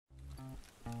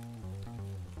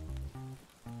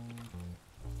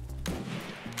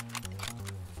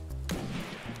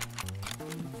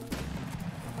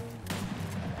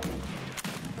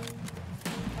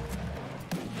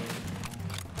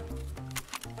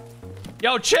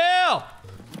Yo, chill! No,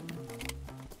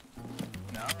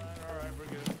 all right, we're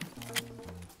good.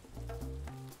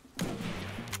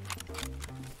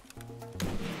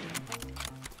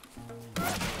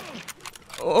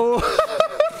 Oh.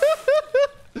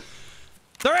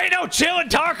 There ain't no chillin'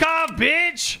 Tarkov,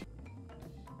 bitch!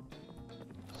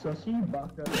 Did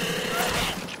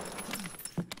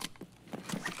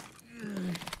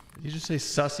you just say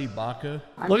sussy baka?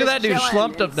 Look at that dude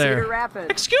slumped up there.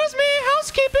 Excuse me,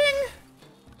 housekeeping!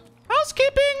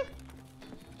 Housekeeping!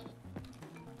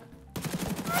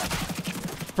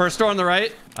 First door on the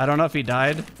right. I don't know if he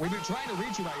died. We've been trying to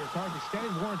reach you about your car's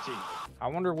extended warranty. I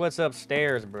wonder what's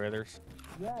upstairs, brothers.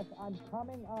 Yes, I'm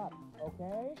coming up,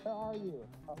 okay? Where are you?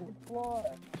 Which floor? I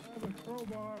have a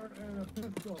crowbar and a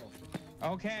pistol.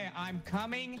 Okay, I'm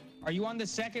coming. Are you on the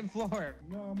second floor?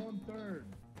 No, I'm on third.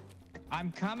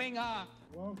 I'm coming up.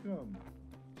 Welcome.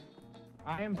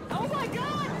 I am. Oh my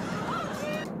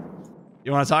god!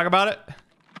 You want to talk about it?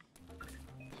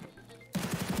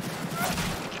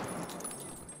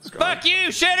 Fuck you,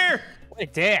 shitter! What a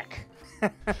dick.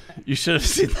 You should have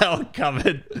seen that one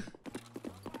coming.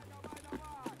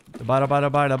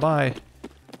 Bye.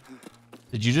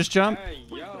 Did you just jump? Hey,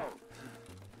 yo.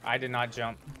 I did not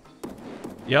jump.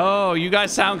 Yo, you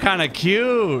guys sound kind of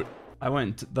cute. I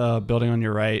went to the building on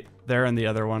your right. There and the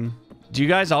other one. Do you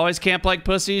guys always camp like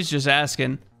pussies? Just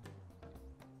asking.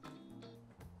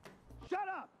 Shut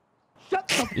up! Shut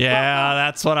the fuck Yeah, up!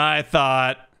 that's what I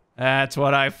thought. That's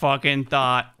what I fucking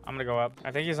thought. I'm gonna go up.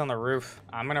 I think he's on the roof.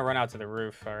 I'm gonna run out to the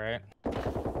roof, all right?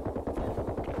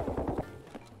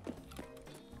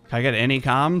 Can I get any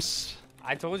comms?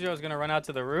 I told you I was gonna run out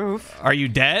to the roof. Are you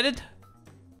dead?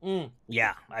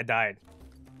 Yeah, I died.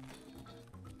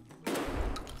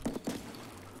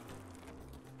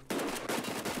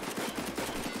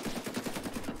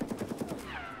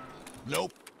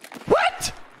 Nope.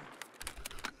 What?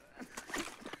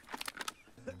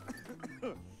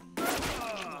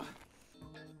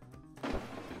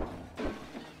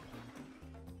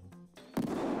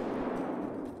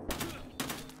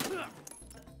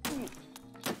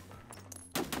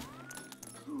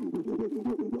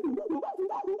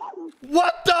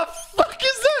 What the fuck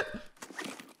is that?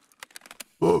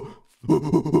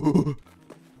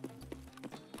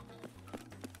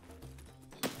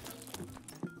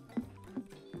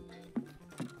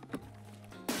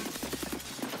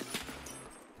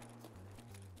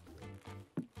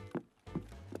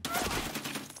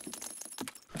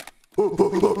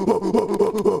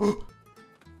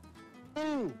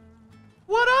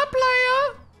 What up,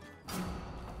 player?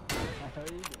 How are you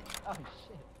doing? Oh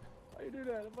shit. Why you do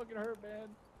that? It fucking hurt, man.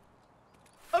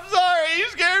 I'm sorry, you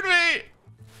scared me.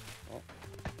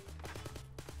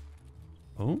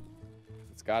 Oh?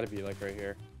 It's got to be like right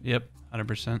here. Yep,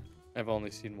 100%. I've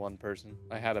only seen one person.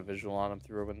 I had a visual on him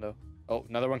through a window. Oh,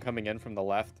 another one coming in from the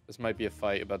left. This might be a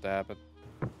fight about to happen.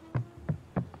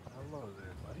 Hello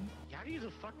there, buddy. How do you the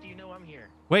fuck do you know I'm here?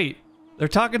 Wait, they're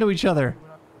talking to each other.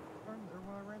 When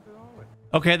I ran through the hallway.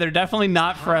 Okay, they're definitely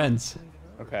not friends.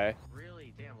 Okay.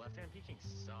 Really? Damn, left-hand peeking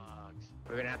sucks.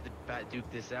 We're gonna have to duke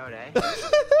this out, eh?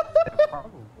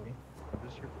 Probably. I'm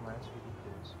just here for my SVD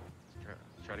kills.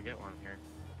 Let's try to get one here.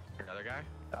 Another guy?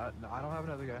 No, I don't have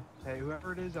another guy. Hey,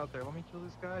 whoever it is out there, let me kill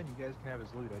this guy and you guys can have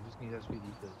his loot. I just need SVD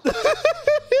kills.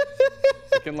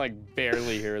 I can like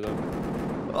barely hear them.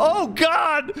 Oh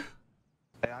God!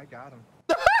 Hey, I got him.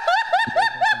 You guys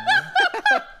want some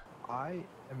loot? I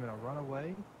am gonna run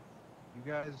away. You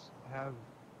guys have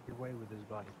your way with his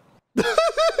body. He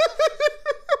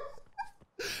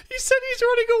said he's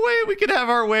running away. We can have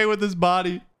our way with his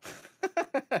body.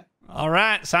 All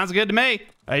right, sounds good to me.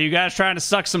 Are you guys trying to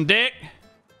suck some dick?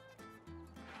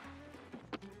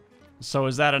 So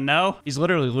is that a no? He's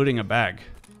literally looting a bag.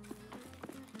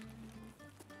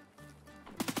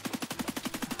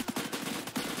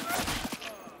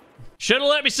 Should've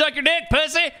let me suck your dick,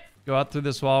 pussy! Go out through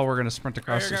this wall. We're gonna sprint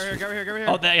across this. Go here.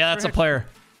 Oh, yeah, that's a player.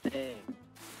 Hey.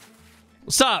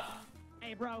 What's up?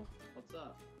 Hey, bro. What's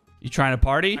up? You trying to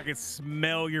party? I can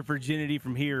smell your virginity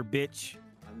from here, bitch.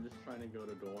 I'm just trying to go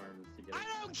to dorms to get. I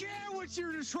don't care what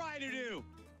you're trying to do.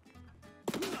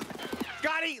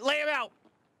 Scotty, lay him out.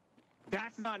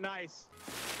 That's not nice.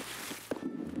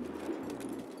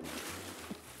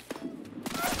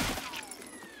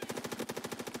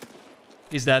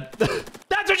 He's dead.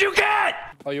 That's what you get!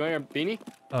 Oh, you want your beanie?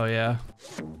 Oh, yeah.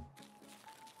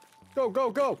 Go,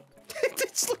 go, go.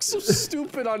 This looks so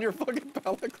stupid on your fucking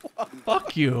balaclava.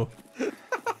 Fuck you.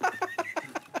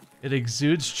 It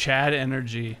exudes Chad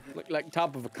energy. Look like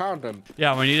top of a condom.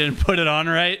 Yeah, when you didn't put it on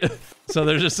right. So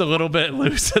there's just a little bit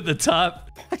loose at the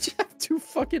top. Why'd you have 2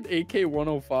 fucking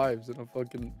AK-105s in a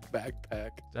fucking backpack.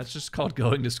 That's just called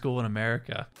going to school in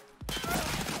America.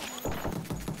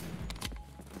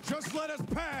 Just let us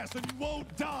pass and you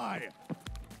won't die.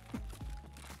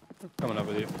 Coming up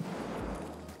with you.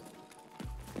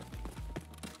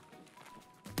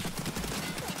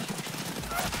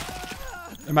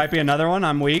 There might be another one.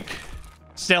 I'm weak.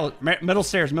 Still, middle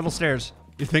stairs, middle stairs.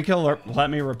 You think he'll let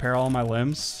me repair all my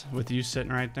limbs with you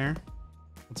sitting right there?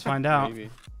 Let's find out. Maybe.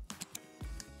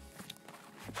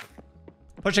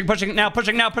 Pushing now,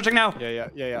 pushing now.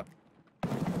 Yeah.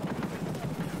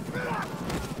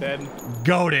 Dead.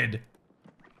 Goated.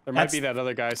 There might be that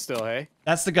other guy still, hey?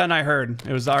 That's the gun I heard.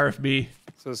 It was the RFB.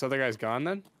 So this other guy's gone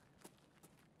then?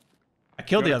 I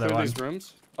killed the other one. These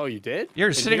rooms? Oh, you did?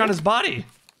 You're sitting on his body.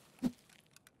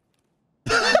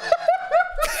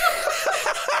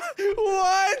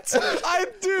 What?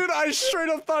 I straight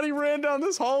up thought he ran down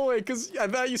this hallway because I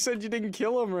thought you said you didn't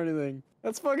kill him or anything.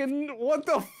 That's fucking, what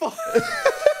the fuck?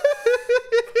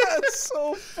 That's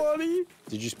so funny.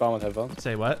 Did you spawn with headphones?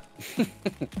 Say what?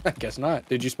 I guess not.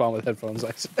 Did you spawn with headphones?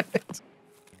 I said.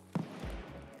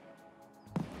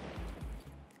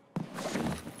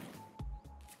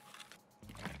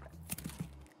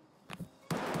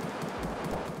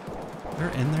 They're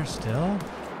in there still?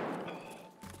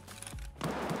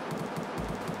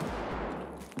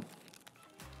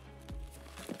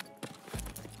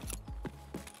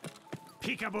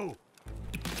 Peekaboo.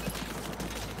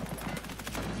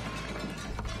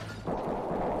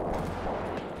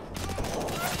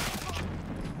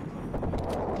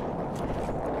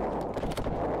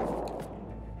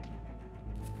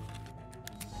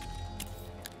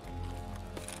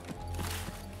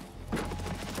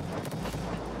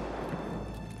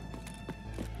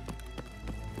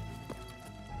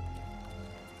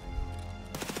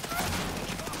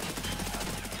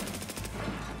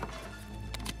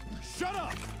 Shut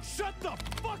up! Shut the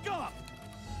fuck up!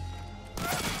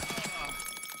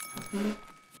 Woo!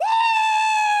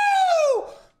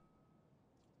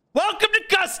 Welcome to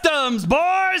customs,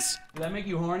 boys! Did that make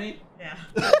you horny? Yeah.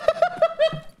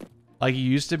 Like, you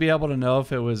used to be able to know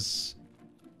if it was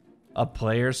a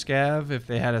player scav if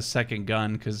they had a second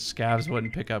gun, because scavs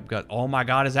wouldn't pick up gun. Oh my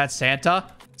god, is that Santa?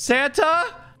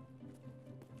 Santa?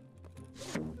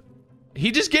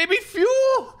 He just gave me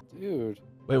fuel! Dude.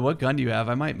 Wait, what gun do you have?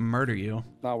 I might murder you.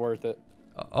 Not worth it.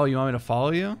 Oh, you want me to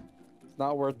follow you? It's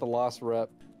not worth the lost rep.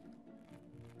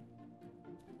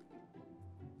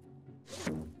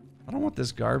 I don't want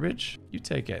this garbage. You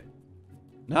take it.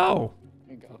 No.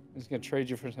 There you go. I'm just gonna trade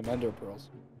you for some ender pearls.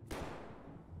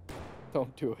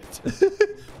 Don't do it.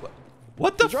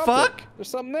 What the You dropped fuck? it. There's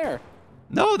something there.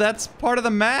 No, that's part of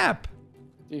the map.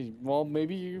 Dude, well,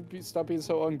 maybe you stop being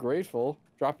so ungrateful.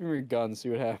 Drop him your gun,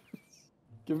 see what happens.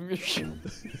 Give him your shit.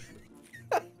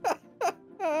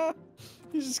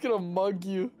 He's just gonna mug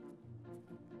you.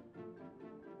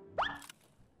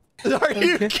 Are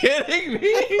you kidding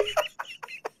me?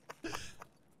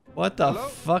 What the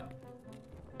fuck?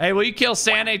 Hey, will you kill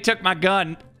Santa? He took my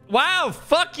gun. Wow,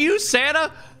 fuck you,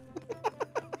 Santa.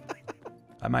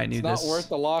 I might need It's this. not worth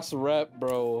the lost rep,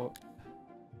 bro.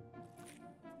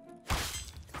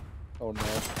 Oh no.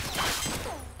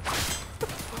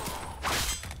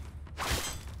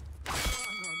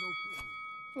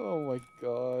 Oh my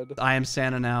god. I am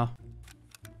Santa now.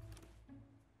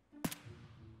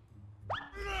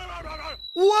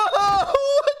 Whoa!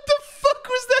 What the fuck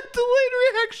was that delayed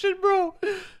reaction, bro?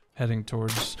 Heading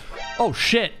towards... Oh,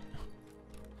 shit.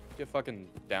 Get fucking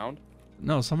downed?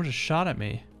 No, someone just shot at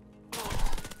me.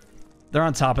 They're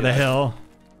on top of the hill.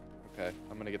 Okay,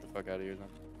 I'm gonna get the fuck out of here then.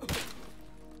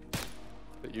 Is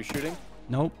that you shooting?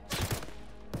 Nope.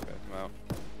 Okay, I'm out.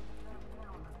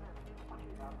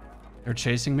 They're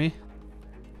chasing me.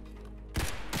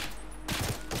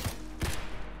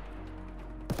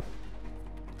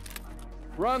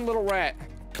 Run, little rat.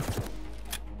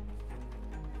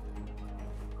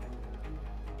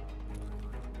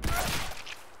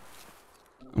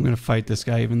 I'm gonna fight this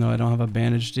guy even though I don't have a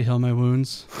bandage to heal my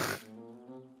wounds.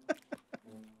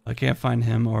 I can't find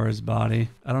him or his body.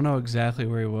 I don't know exactly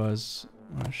where he was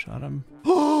when I shot him.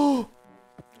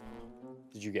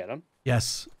 Did you get him?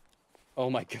 Yes. Oh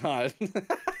my god.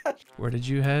 Where did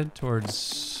you head?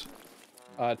 Towards...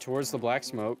 Towards the black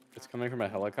smoke. It's coming from a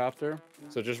helicopter.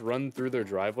 So just run through their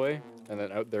driveway and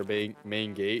then out their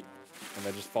main gate and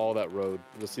then just follow that road.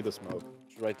 You'll see the smoke.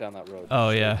 Just right down that road. Oh,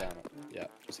 Straight yeah. down it. Yeah,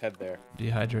 just head there.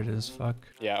 Dehydrated as fuck.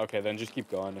 Yeah, okay, then just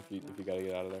keep going if you gotta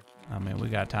get out of there. I mean, we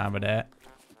got time for that.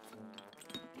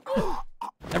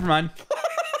 Never mind.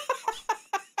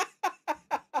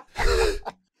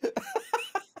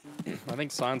 I think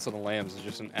Silence of the Lambs is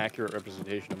just an accurate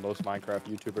representation of most Minecraft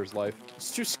YouTubers' life.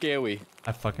 It's too scary.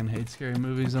 I fucking hate scary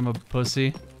movies. I'm a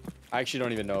pussy. I actually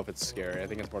don't even know if it's scary. I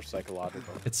think it's more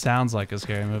psychological. It sounds like a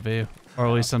scary movie, or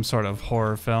at least some sort of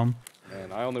horror film.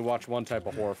 And I only watch one type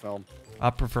of horror film. I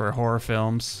prefer horror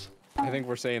films. I think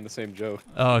we're saying the same joke.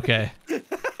 Oh, okay.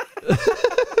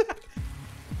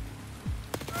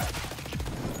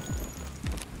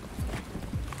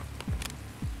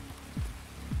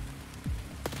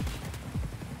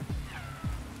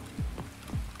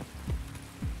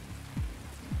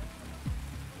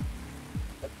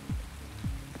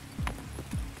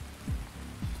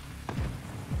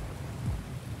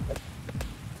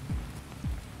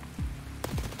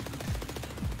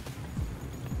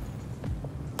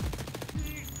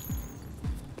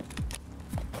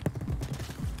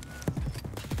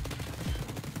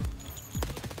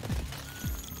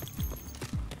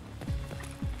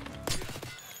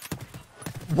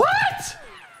 What?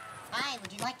 Hi,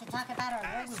 would you like to talk about our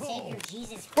Lord and Savior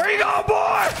Jesus Christ? Where you going,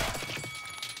 boy?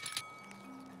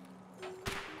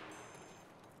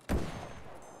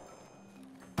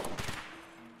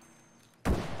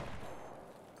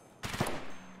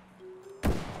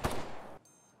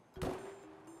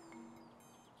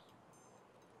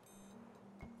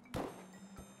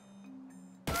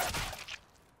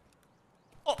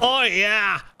 Oh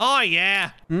yeah. Oh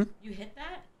yeah. Hmm? You hit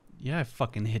that? Yeah, I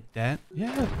fucking hit that.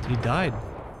 Yeah, he died.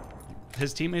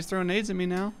 His teammates throwing nades at me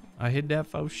now. I hit that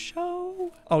for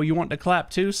show. Oh, you want to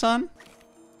clap too, son?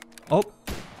 Oh.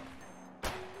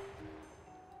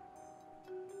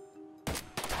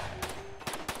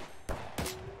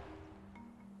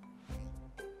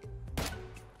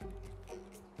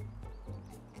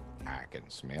 I can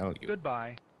smell you.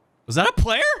 Goodbye. Was that a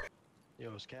player? Yo,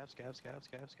 scav.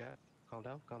 Calm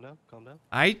down, calm down, calm down.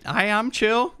 I'm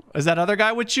chill. Is that other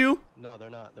guy with you? No, they're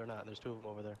not. There's two of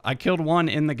them over there. I killed one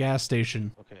in the gas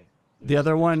station. Okay. The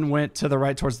other one went to the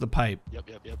right towards the pipe. Yep.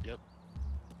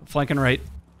 Flanking right.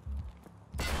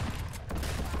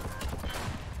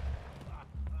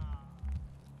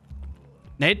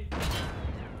 Nate?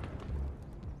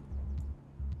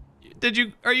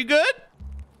 Are you good?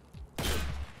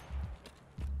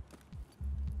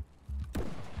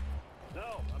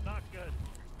 No, I'm not good.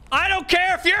 I don't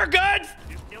care if you're good.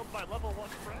 You killed my level 1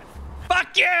 friend.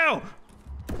 Fuck you.